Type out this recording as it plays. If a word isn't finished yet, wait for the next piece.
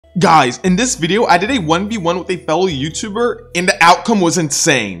Guys, in this video, I did a 1v1 with a fellow YouTuber, and the outcome was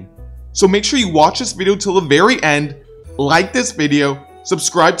insane. So make sure you watch this video till the very end, like this video,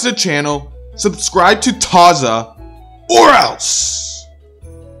 subscribe to the channel, subscribe to Taza, or else!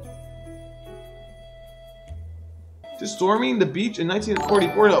 Just storming the beach in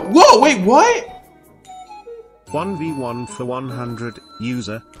 1944. Whoa, wait, what? 1v1 for 100,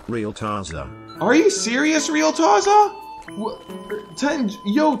 user, Real Taza. Are you serious, Real Taza?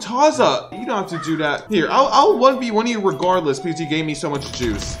 Yo, Taza, you don't have to do that. Here, I'll 1v1 you regardless because you gave me so much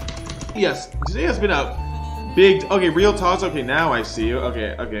juice. Yes, today has been a big... Okay, Real Taza, okay, now I see you.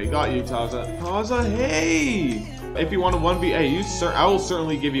 Okay, got you, Taza. Taza, hey! If you want a 1v... Hey, I will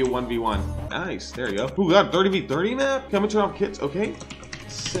certainly give you a 1v1. Nice, there you go. Ooh, we got a 30v30 map? Coming to our kits, okay.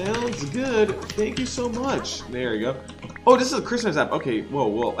 Sounds good. Thank you so much. There you go. Oh, this is a Christmas app. Okay,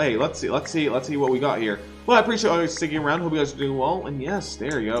 whoa. Hey, let's see what we got here. Well, I appreciate all you guys sticking around. Hope you guys are doing well. And yes,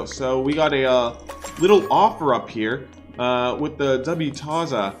 there you go. So we got a little offer up here with the W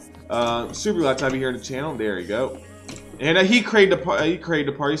Taza. Super glad to have you here on the channel. There you go. And he created a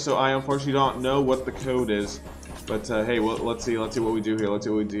party, so I unfortunately don't know what the code is. But hey, well, let's see what we do here. If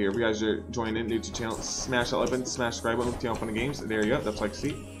you guys are joining in, new to the channel, smash that like button, smash subscribe button, with Fun Games. There you go. That's like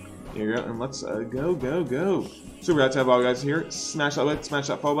see. There you go. And let's go. Super glad to have all you guys here. Smash that button, smash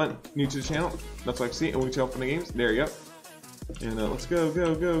that follow button, new to the channel. That's like see, and we Fun Games. There you go. And let's go.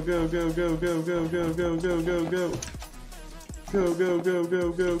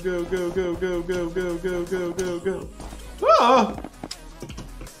 Ah!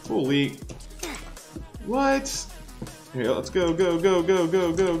 Holy. What? Here, let's go. There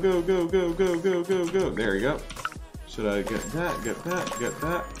you go. Should I get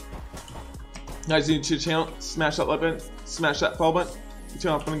that? Guys, new to the channel, smash that like button, smash that follow button,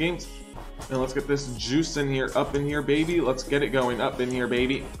 Fun Games. And let's get this juice in here, up in here, baby. Let's get it going up in here,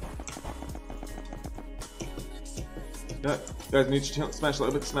 baby. Got it. Guys, new to the channel, smash that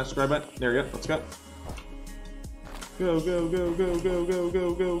like button, smash subscribe button. There you go. Let's go. Go.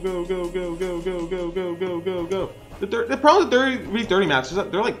 The problem with 30v30 maps is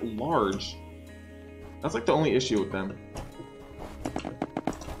that they're like large. That's like the only issue with them.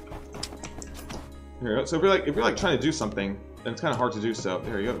 Here you go. So if you're like trying to do something, then it's kind of hard to do so.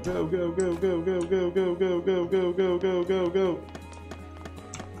 There you go. Go.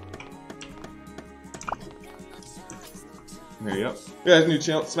 There you go. You guys, new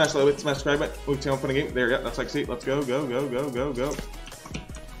channel, smash like button, smash subscribe button, move channel Fun Game. There you go. That's like see. Let's go. Go.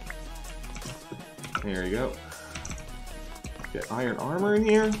 There you go. Get iron armor in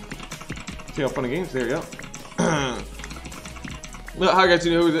here. Channel Fun Games. There you go. Well, how you guys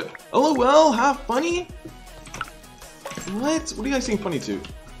doing? Who is it? LOL, have funny? What are you guys saying funny to?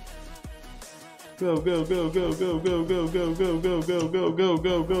 Go.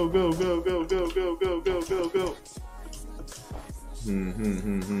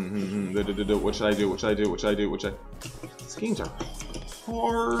 What should I do? These games are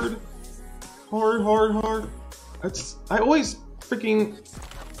hard. I always freaking...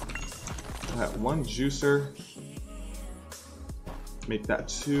 That one juicer. Make that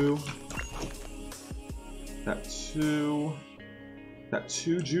two. That two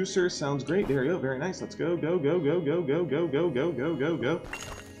juicers sounds great. There you go. Very nice. Let's go. 4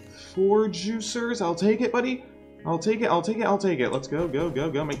 juicers. I'll take it, buddy. I'll take it. Let's go.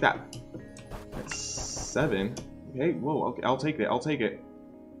 Make that. That's 7. Okay. Whoa. Okay. I'll take it.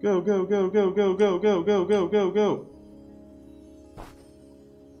 Go.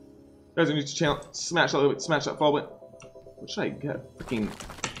 Guys, are new to the channel. Smash that little bit. Smash that follow button. What should I get? Freaking.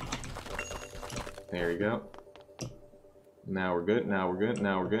 There you go. Now we're good.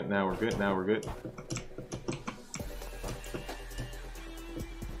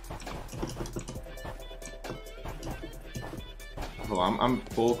 Hold on, I'm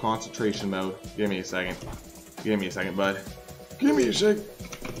full concentration mode. Give me a second, bud. Give me a sec.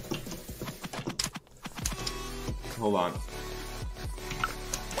 Hold on.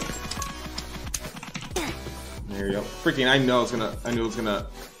 There you go. Freaking, I knew it's gonna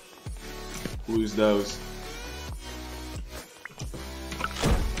lose those.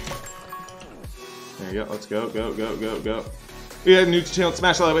 There you go. Let's go. Yeah, new to channel.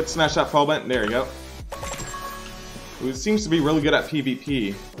 Smash that like button. Smash that follow button. There you go. It seems to be really good at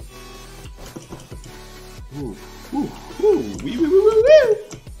PvP. Ooh. Wee.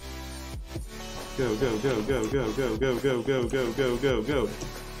 Go.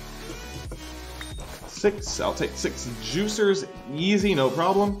 6. I'll take 6 juicers. Easy, no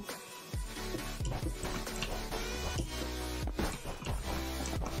problem.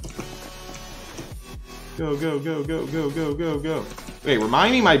 Go, go, go, go, go, go, go, go. Wait,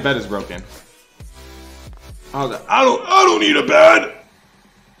 remind me my bed is broken. Oh, I don't need a bed!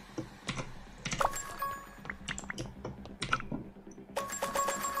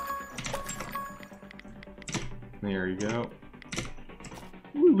 There you go.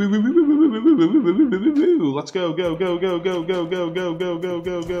 Let's go, go, go, go, go, go, go, go, go, go,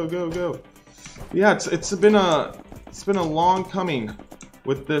 go, go, go, go. Yeah, it's been a long coming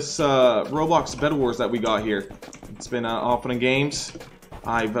with this Roblox Bedwars that we got here. It's been off on games.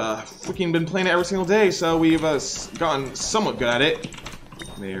 I've freaking been playing it every single day, so we've gotten somewhat good at it.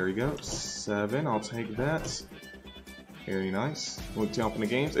 There we go. 7, I'll take that. Very nice. We'll jump into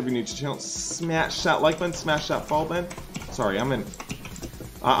games. If you're new to the channel, smash that like button, smash that follow button. Sorry, I'm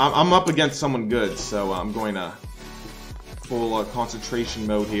up against someone good, so I'm going to full concentration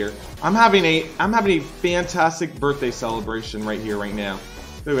mode here. I'm having a fantastic birthday celebration right here, right now.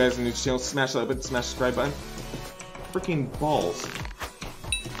 If you guys are new to the channel, smash that like button, smash the subscribe button. Freaking balls.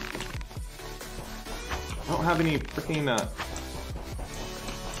 I don't have any freaking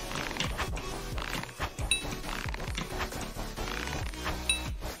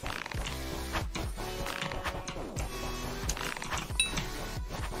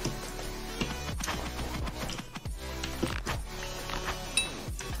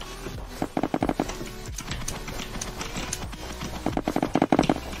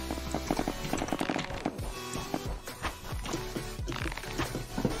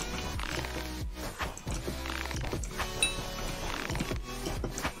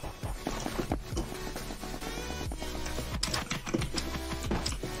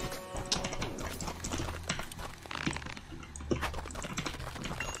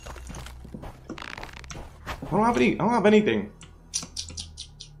I don't have anything.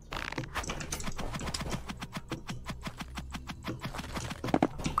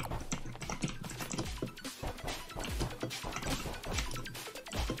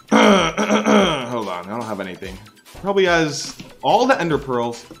 Hold on, I don't have anything. Probably has all the ender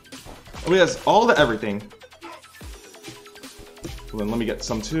pearls. Probably has all the everything. Well, then let me get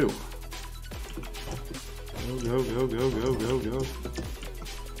some too. Go, go, go, go, go, go, go.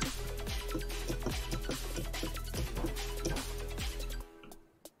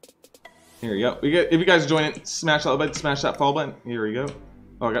 Here we go. If you guys join it, smash that like button, smash that follow button. Here we go.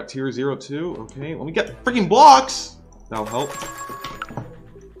 Oh, I got tier 0 too. Okay, let me get freaking blocks. That'll help.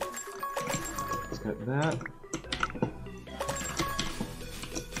 Let's get that.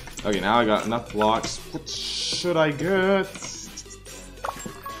 Okay, now I got enough blocks. What should I get?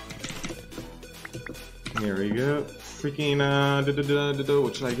 Here we go. Freaking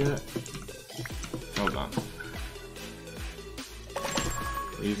what should I get? Hold on.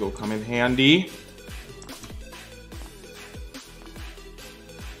 These will come in handy.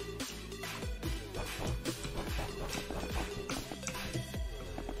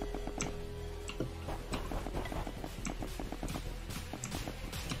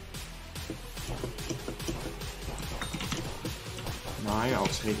 I'll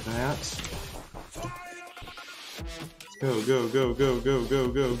take that. Go, go, go, go, go, go,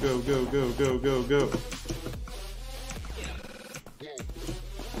 go, go, go, go, go, go, go.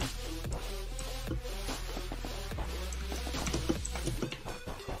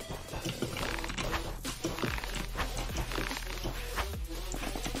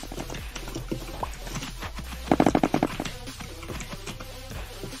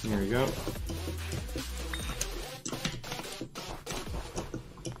 There we go.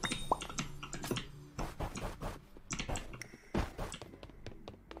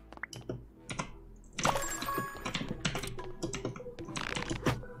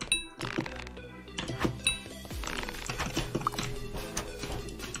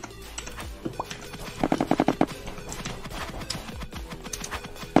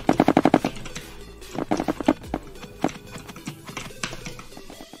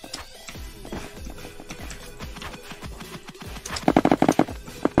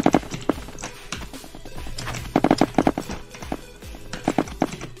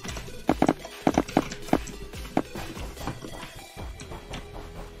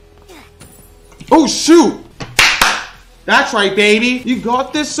 Oh shoot! That's right, baby. You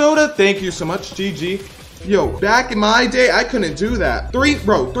got this soda? Thank you so much, GG. Yo, back in my day, I couldn't do that.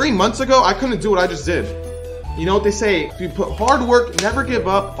 3 months ago, I couldn't do what I just did. You know what they say? If you put hard work, never give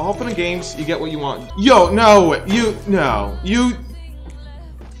up, all fun and games, you get what you want. Yo, no,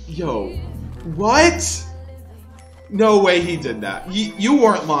 yo, what? No way he did that. You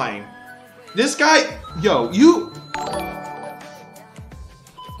weren't lying. This guy, yo, you...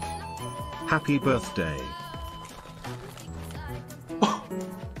 Happy birthday.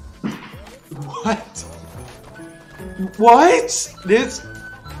 What? What? This?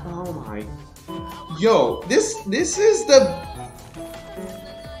 Oh my. Yo, this is the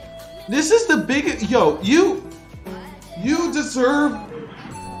biggest. Yo, you deserve.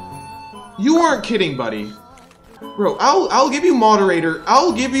 You aren't kidding, buddy. Bro, I'll give you moderator.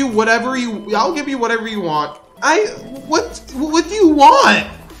 I'll give you whatever you want. What do you want?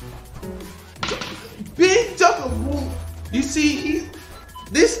 Big duck. You see,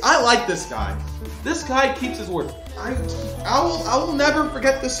 I like this guy. This guy keeps his word. I will never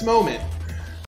forget this moment.